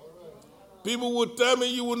job. People will tell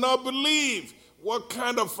me you will not believe what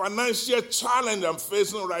kind of financial challenge I'm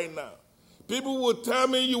facing right now. People will tell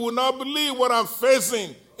me you will not believe what I'm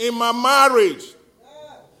facing in my marriage.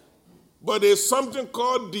 But there's something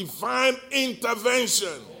called divine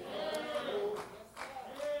intervention.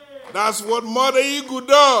 That's what Mother Eagle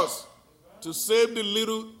does to save the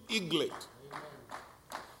little eaglet.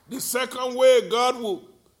 The second way God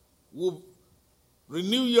will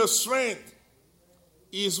renew your strength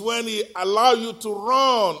is when He allows you to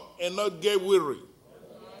run and not get weary.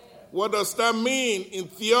 What does that mean in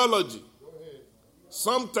theology?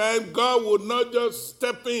 Sometimes God will not just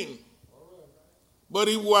step in, but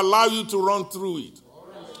He will allow you to run through it.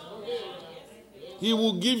 He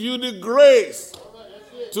will give you the grace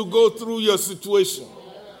to go through your situation.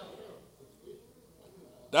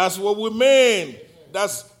 That's what we mean.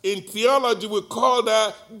 That's in theology we call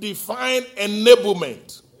that divine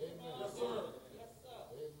enablement.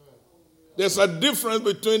 There's a difference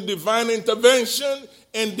between divine intervention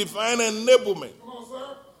and divine enablement.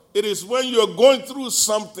 It is when you're going through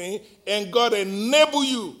something and God enable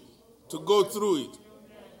you to go through it.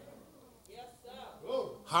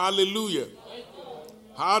 Hallelujah.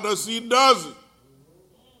 How does He do it?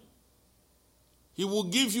 He will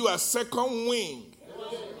give you a second wing.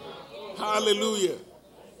 Hallelujah.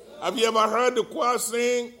 Have you ever heard the choir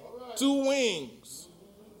sing, 2 wings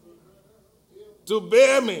to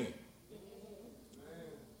bear me?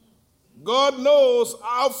 God knows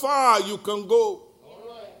how far you can go.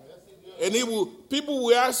 And people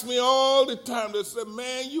will ask me all the time, they say,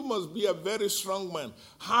 man, you must be a very strong man.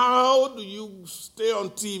 How do you stay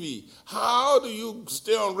on TV? How do you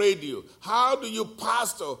stay on radio? How do you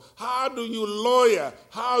pastor? How do you lawyer?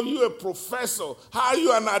 How you a professor? How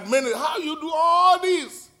you an administrator? How you do all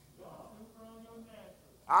this?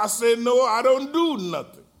 I say, no, I don't do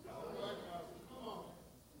nothing.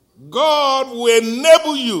 God will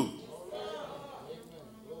enable you.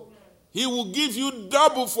 He will give you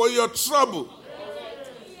double for your trouble.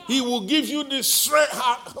 He will give you the strength.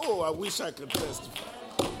 Oh, I wish I could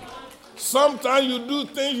testify. Sometimes you do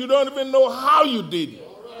things you don't even know how you did it.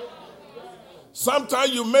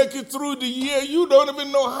 Sometimes you make it through the year, you don't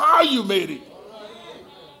even know how you made it.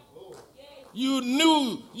 You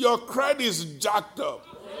knew your credit is jacked up.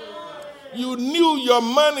 You knew your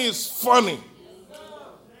money is funny.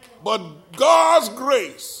 But God's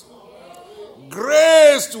grace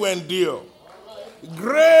to endure,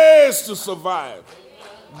 grace to survive,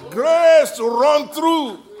 grace to run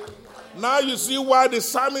through. Now you see why the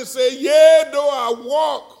psalmist said, yea, though I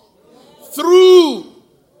walk through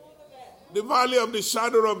the valley of the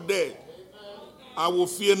shadow of death, I will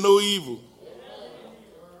fear no evil.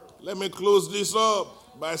 Let me close this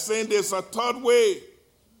up by saying there's a third way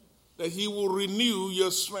that He will renew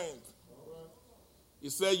your strength. He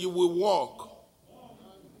said you will walk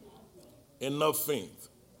and not faint.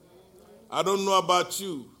 I don't know about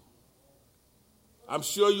you. I'm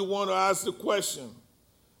sure you want to ask the question,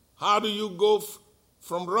 how do you go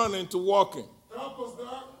from running to walking?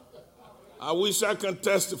 I wish I can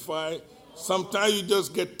testify. Sometimes you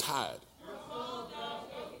just get tired.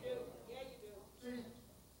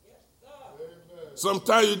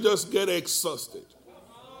 Sometimes you just get exhausted.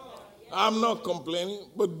 I'm not complaining,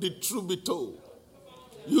 but the truth be told,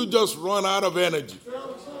 you just run out of energy.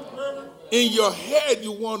 In your head,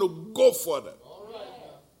 you want to go for that.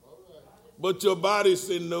 But your body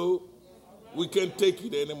says, no, we can't take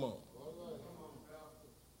it anymore.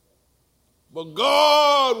 But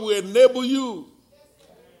God will enable you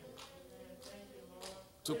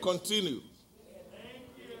to continue.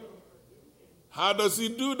 How does He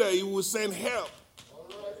do that? He will send help.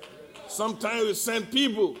 Sometimes He will send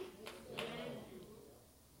people.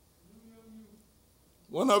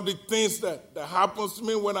 One of the things that happens to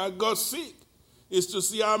me when I got sick is to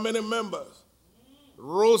see how many members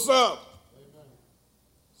rose up.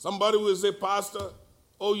 Somebody will say, Pastor,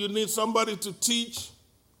 oh, you need somebody to teach?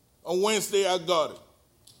 On Wednesday, I got it.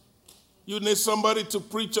 You need somebody to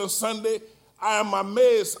preach on Sunday? I am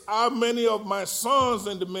amazed how many of my sons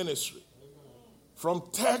in the ministry, from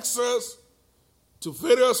Texas to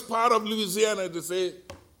various parts of Louisiana to say,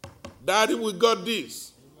 Daddy, we got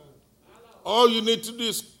this. All you need to do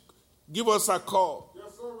is give us a call.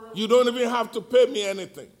 You don't even have to pay me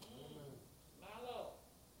anything.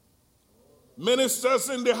 Ministers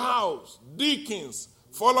in the house, deacons,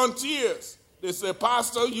 volunteers. They say,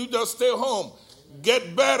 Pastor, you just stay home.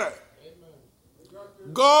 Get better.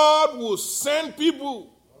 God will send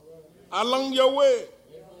people along your way.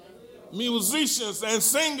 Musicians and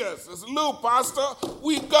singers. They say, look, Pastor,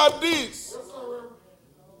 we got this.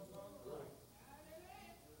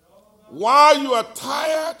 While you are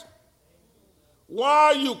tired,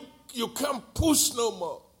 while you can't push no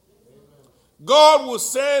more, God will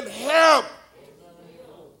send help.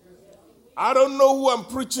 I don't know who I'm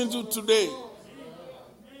preaching to today.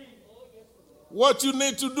 What you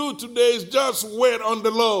need to do today is just wait on the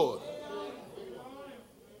Lord.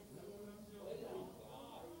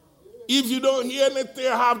 If you don't hear anything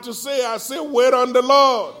I have to say, I say wait on the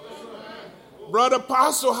Lord. Brother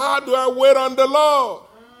Pastor, how do I wait on the Lord?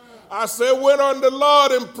 I say wait on the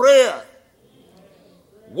Lord in prayer.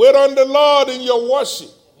 Wait on the Lord in your worship.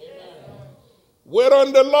 Wait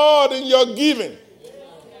on the Lord in your giving.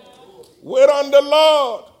 Wait on the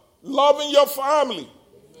Lord, loving your family,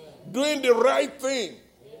 doing the right thing.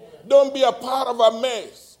 Don't be a part of a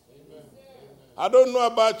mess. I don't know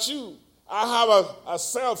about you. I have a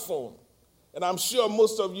cell phone, and I'm sure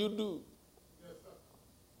most of you do.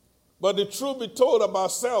 But the truth be told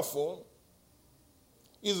about cell phone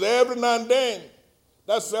is every now and then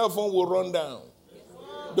that cell phone will run down.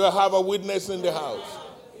 Do I have a witness in the house?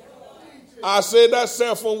 I say that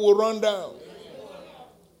cell phone will run down.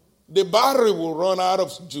 The battery will run out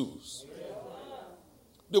of juice.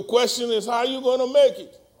 The question is, how are you going to make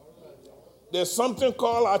it? There's something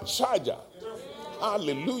called a charger.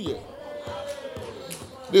 Hallelujah.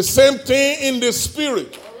 The same thing in the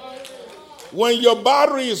spirit. When your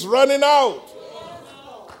battery is running out,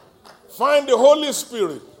 find the Holy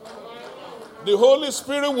Spirit. The Holy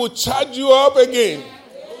Spirit will charge you up again.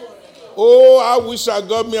 Oh, I wish I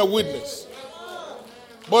got me a witness.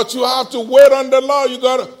 But you have to wait on the Lord. You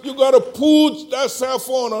got to put that cell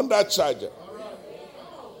phone on that charger.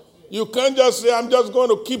 You can't just say, I'm just going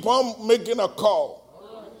to keep on making a call.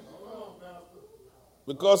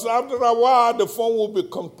 Because after a while, the phone will be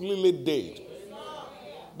completely dead.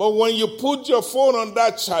 But when you put your phone on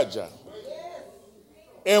that charger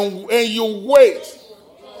and you wait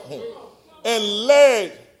and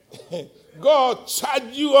let God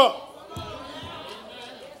charge you up,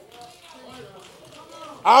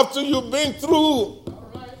 after you've been through,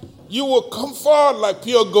 you will come forward like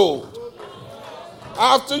pure gold.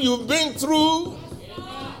 After you've been through,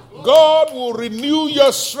 God will renew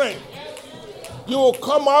your strength. You will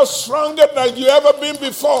come out stronger than you ever been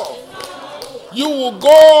before. You will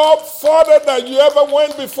go up further than you ever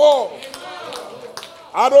went before.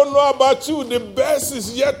 I don't know about you, the best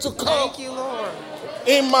is yet to come. Thank you, Lord.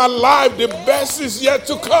 In my life, the best is yet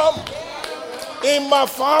to come. In my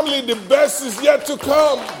family, the best is yet to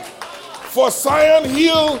come. For Zion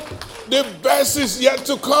Hill, the best is yet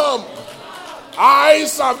to come.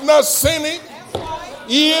 Eyes have not seen it.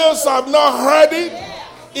 Ears have not heard it.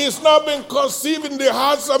 It's not been conceived in the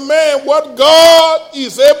hearts of man what God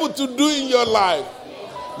is able to do in your life.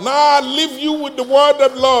 Now I leave you with the word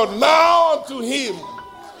of the Lord. Now unto him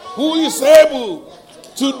who is able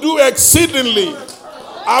to do exceedingly,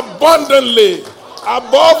 abundantly,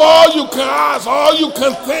 above all you can ask, all you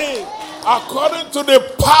can think, according to the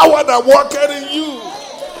power that worketh in you.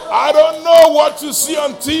 I don't know what you see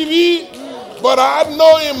on TV, but I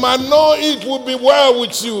know in my know it will be well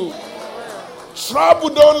with you. Trouble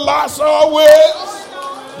don't last always.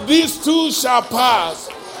 These too shall pass.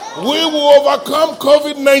 We will overcome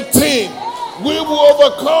COVID-19. We will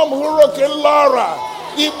overcome Hurricane Laura.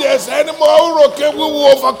 If there's any more hurricane, we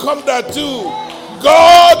will overcome that too.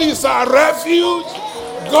 God is our refuge.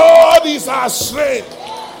 God is our strength.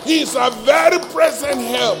 He is a very present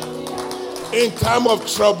help in time of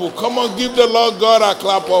trouble. Come on, give the Lord God a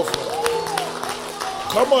clap offering.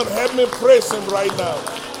 Come on, help me praise him right now.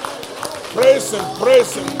 Praise him,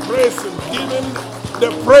 praise him, praise him. Give him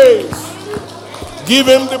the praise. Give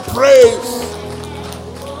him the praise.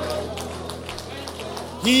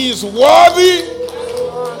 He is worthy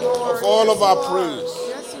of all of our praise.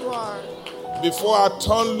 Yes, you are. Before I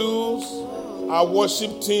turn loose our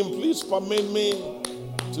worship team, please permit me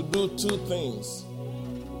to do two things.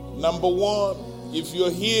 Number one, if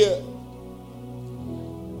you're here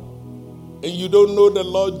and you don't know the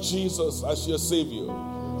Lord Jesus as your Savior,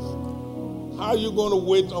 how are you going to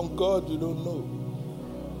wait on God you don't know?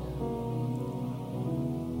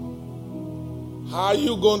 How are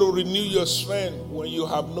you going to renew your strength when you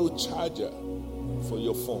have no charger for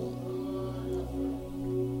your phone?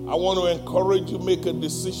 I want to encourage you, make a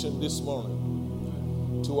decision this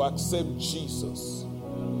morning to accept Jesus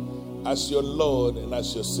as your Lord and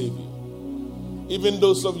as your Savior. Even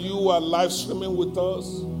those of you who are live streaming with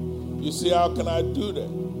us, you say, how can I do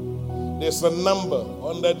that? There's a number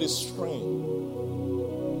under the screen.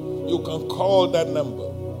 You can call that number.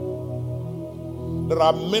 There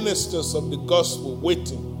are ministers of the gospel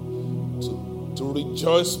waiting to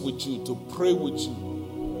rejoice with you, to pray with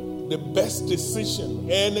you. The best decision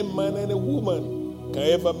any man, any woman can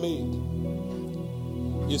ever make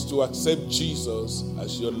is to accept Jesus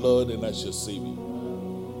as your Lord and as your Savior.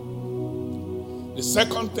 The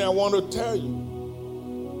second thing I want to tell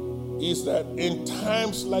you is that in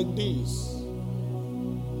times like these,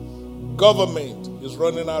 government is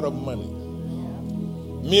running out of money.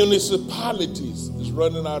 Municipalities is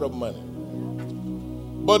running out of money.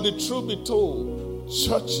 But the truth be told,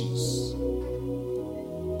 churches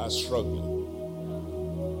are struggling.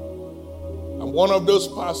 I'm one of those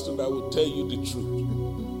pastors that will tell you the truth.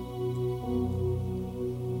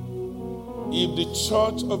 If the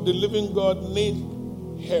church of the living God needs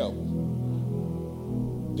help,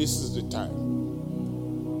 this is the time.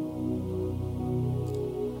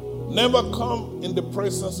 Never come in the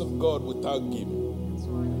presence of God without giving.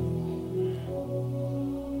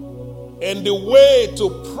 And the way to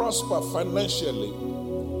prosper financially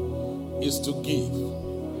is to give.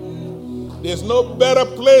 There's no better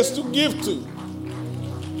place to give to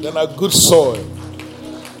than a good soil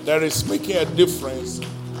that is making a difference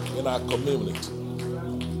in our community.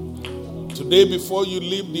 Today, before you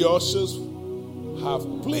leave, the ushers have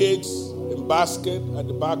plates and baskets at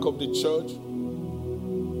the back of the church.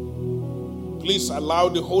 Please allow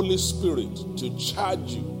the Holy Spirit to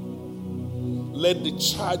charge you. Let the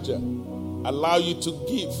charger allow you to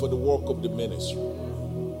give for the work of the ministry.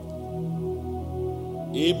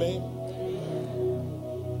 Amen.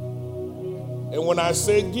 And when I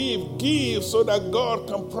say give so that God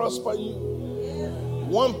can prosper you.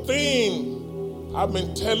 One thing I've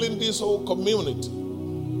been telling this whole community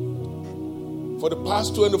for the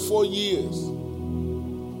past 24 years,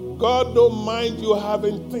 God don't mind you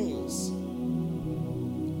having things.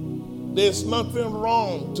 There's nothing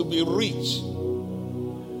wrong to be rich.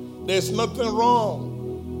 There's nothing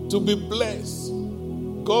wrong to be blessed.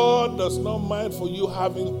 God does not mind for you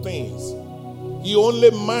having things. He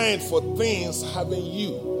only minds for things having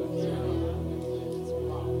you.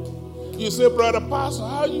 You say, Brother Pastor,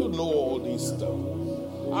 how you know all this stuff?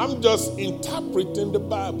 I'm just interpreting the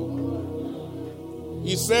Bible.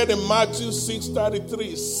 He said in Matthew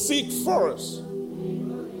 6:33, seek first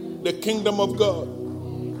the kingdom of God.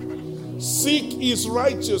 Seek his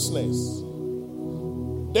righteousness.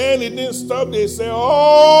 Then he didn't stop there. He said,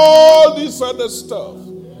 all this other stuff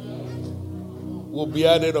will be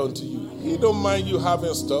added unto you. He don't mind you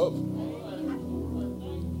having stuff.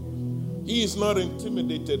 He is not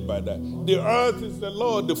intimidated by that. The earth is the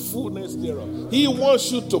Lord, the fullness thereof. He wants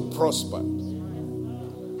you to prosper.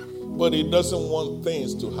 But he doesn't want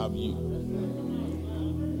things to have you.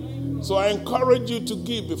 So I encourage you to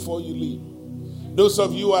give before you leave. Those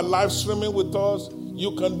of you who are live streaming with us,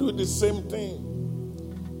 you can do the same thing.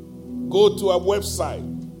 Go to our website.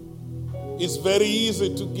 It's very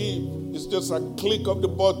easy to give. It's just a click of the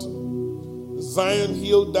button,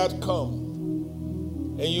 zionhill.com,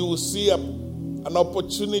 and you will see an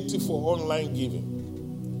opportunity for online giving.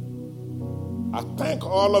 I thank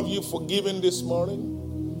all of you for giving this morning.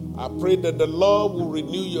 I pray that the Lord will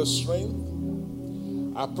renew your strength.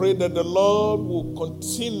 I pray that the Lord will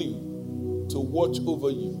continue to watch over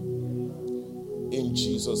you. In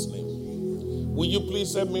Jesus' name. Will you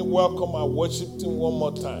please help me welcome our worship team one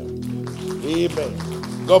more time? Amen.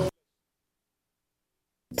 God bless.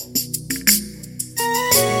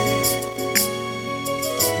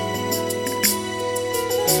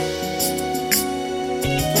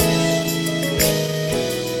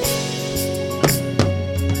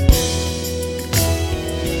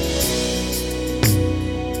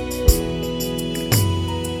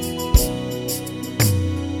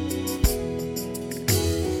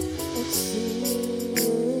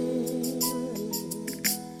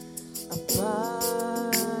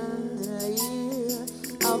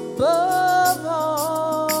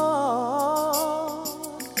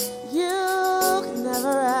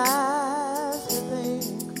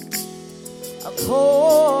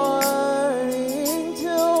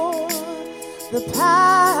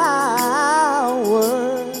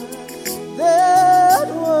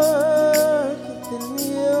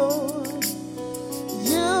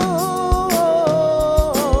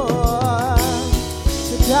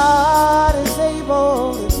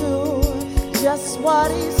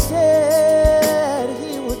 what he said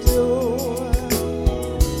he would do.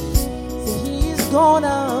 So he's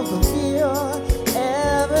gonna fulfill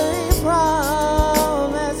every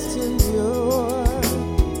promise to you.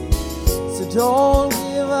 So don't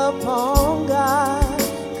give up on God,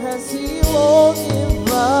 'cause he won't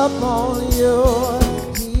give up on you.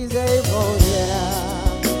 He's able,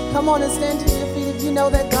 yeah. Come on and stand to your feet if you know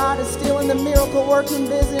that God is still in the miracle working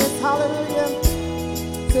business. Hallelujah.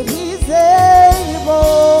 That he's able.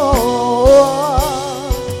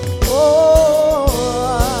 Oh,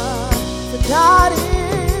 that God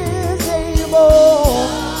is able.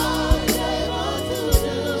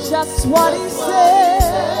 Just what he said.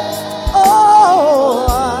 Oh,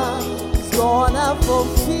 he's gonna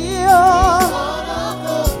fulfill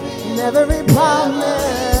every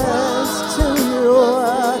promise to you.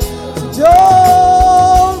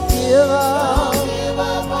 Don't give up.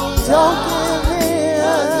 Don't give in.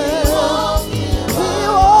 He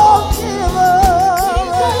won't give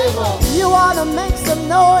up. You ought to make some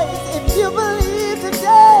noise if you believe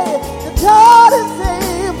today that God is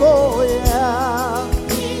able. Yeah.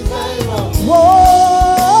 Whoa.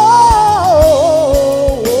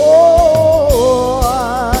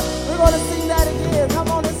 We're going to sing that again. Come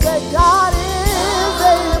on and say, God is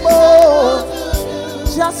able.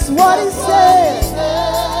 Just what he said.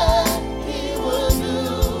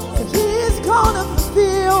 So he's gonna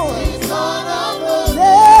fulfill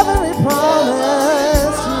every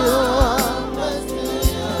promise you.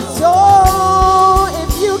 So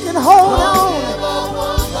if you can hold on,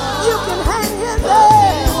 you can hang in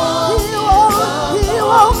there. He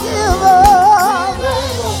won't give up.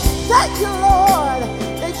 Thank you, Lord,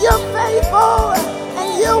 that you're faithful and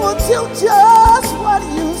you will do just what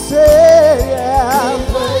you say. Yeah.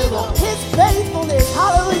 His faithfulness,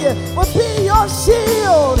 hallelujah, will be your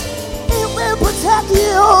shield. It will protect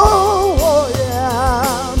you. Oh,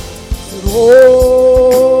 yeah. Oh,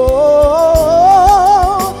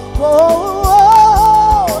 oh,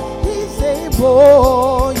 oh, he's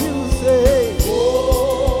able, you say.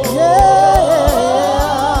 Yeah.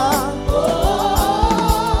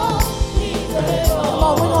 Come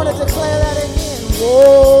on, we're going to declare that again.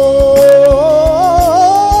 Whoa.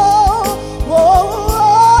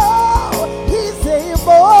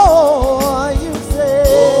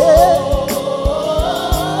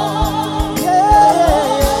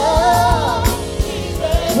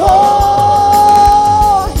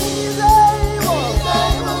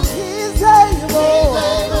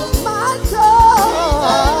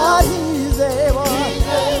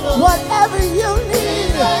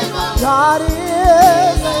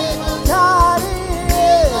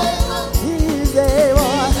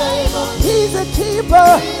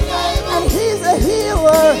 And he's a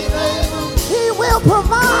healer. He will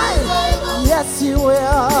provide. Yes, he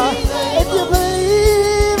will. If you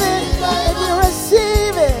believe it, if you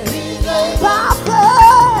receive it, by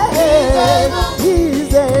faith,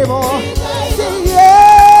 he's able. Say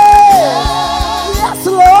yeah. Yes,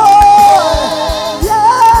 Lord.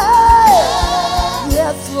 Yeah.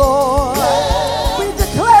 Yes, Lord. We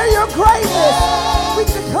declare your greatness. We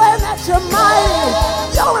declare that you're mighty.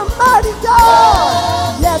 You're a mighty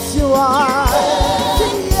God. Yes, you are.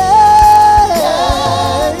 Yeah,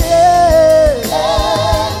 yeah,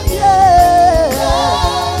 yeah.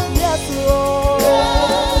 Yes, Lord.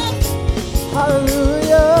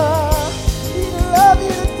 Hallelujah. We love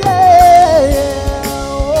you today.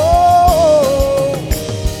 Oh,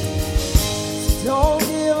 don't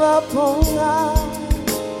give up on God,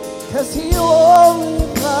 'cause he won't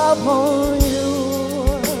give up on you.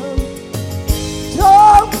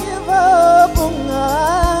 Don't give up on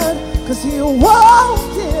God, 'cause he won't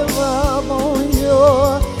give up on you.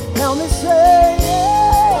 Help me say,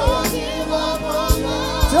 yeah. Don't give up on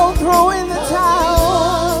God. Don't throw in the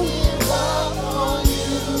towel.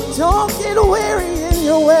 Don't get weary in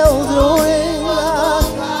your well-doing.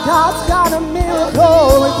 God's got a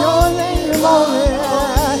miracle with your name on it.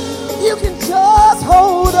 You can just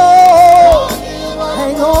hold on.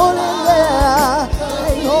 Hang on in there.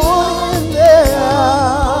 Hang on in there.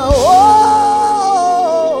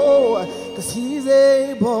 Oh, 'cause he's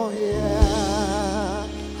able, yeah.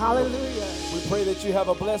 Hallelujah. We pray that you have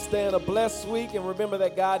a blessed day and a blessed week, and remember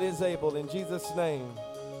that God is able. In Jesus' name.